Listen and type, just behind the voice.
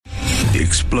The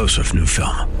explosive new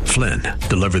film, Flynn,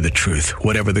 Deliver the Truth,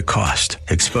 Whatever the Cost,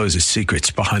 exposes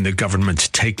secrets behind the government's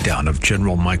takedown of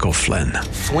General Michael Flynn.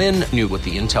 Flynn knew what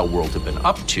the intel world had been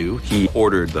up to. He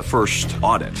ordered the first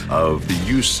audit of the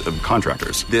use of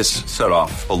contractors. This set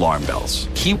off alarm bells.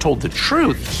 He told the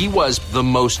truth. He was the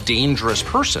most dangerous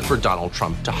person for Donald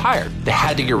Trump to hire. They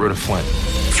had to get rid of Flynn.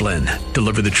 Flynn,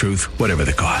 Deliver the Truth, Whatever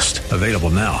the Cost. Available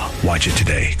now. Watch it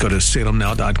today. Go to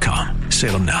salemnow.com.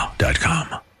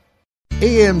 salemnow.com.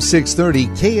 AM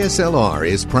 630 KSLR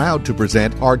is proud to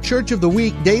present our Church of the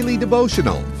Week daily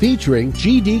devotional featuring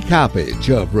G.D.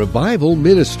 Coppage of Revival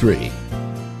Ministry.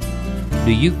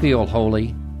 Do you feel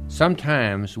holy?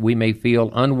 Sometimes we may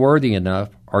feel unworthy enough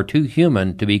or too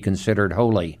human to be considered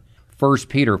holy. 1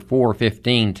 Peter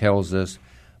 4:15 tells us,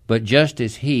 "But just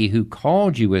as he who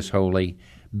called you is holy,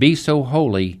 be so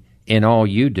holy in all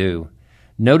you do."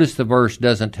 Notice the verse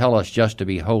doesn't tell us just to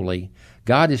be holy.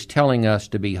 God is telling us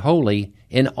to be holy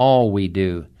in all we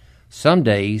do. Some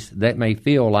days that may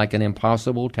feel like an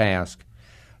impossible task.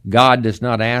 God does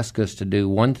not ask us to do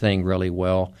one thing really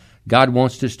well. God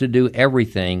wants us to do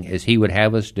everything as He would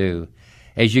have us do.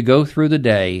 As you go through the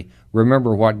day,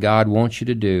 remember what God wants you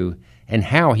to do and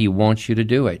how He wants you to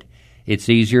do it. It's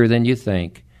easier than you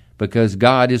think because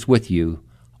God is with you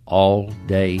all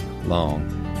day long.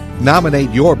 Nominate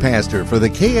your pastor for the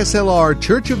KSLR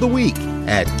Church of the Week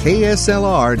at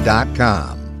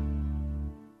KSLR.com.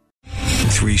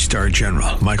 3-star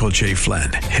General Michael J.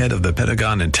 Flynn, head of the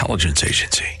Pentagon Intelligence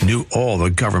Agency, knew all the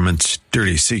government's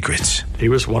dirty secrets. He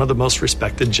was one of the most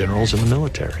respected generals in the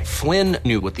military. Flynn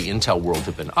knew what the intel world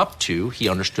had been up to. He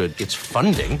understood its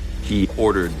funding. He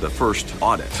ordered the first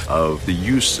audit of the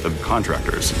use of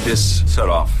contractors. This set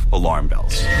off alarm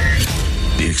bells.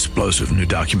 The explosive new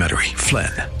documentary,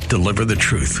 Flynn, Deliver the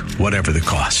Truth, Whatever the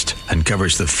Cost,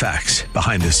 uncovers the facts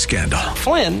behind this scandal.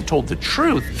 Flynn told the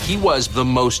truth. He was the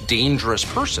most dangerous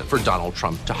person for Donald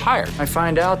Trump to hire. I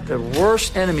find out the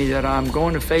worst enemy that I'm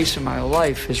going to face in my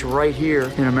life is right here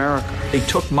in America. They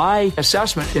took my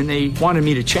assessment and they wanted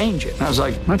me to change it. And I was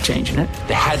like, I'm not changing it.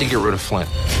 They had to get rid of Flynn.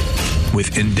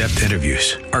 With in-depth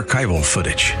interviews, archival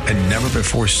footage, and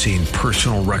never-before-seen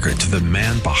personal records of the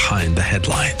man behind the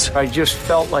headlines. I just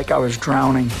felt like I was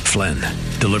drowning. Flynn,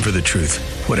 Deliver the Truth,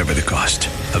 Whatever the Cost.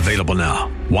 Available now.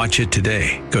 Watch it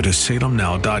today. Go to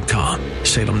salemnow.com.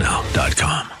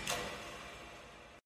 salemnow.com.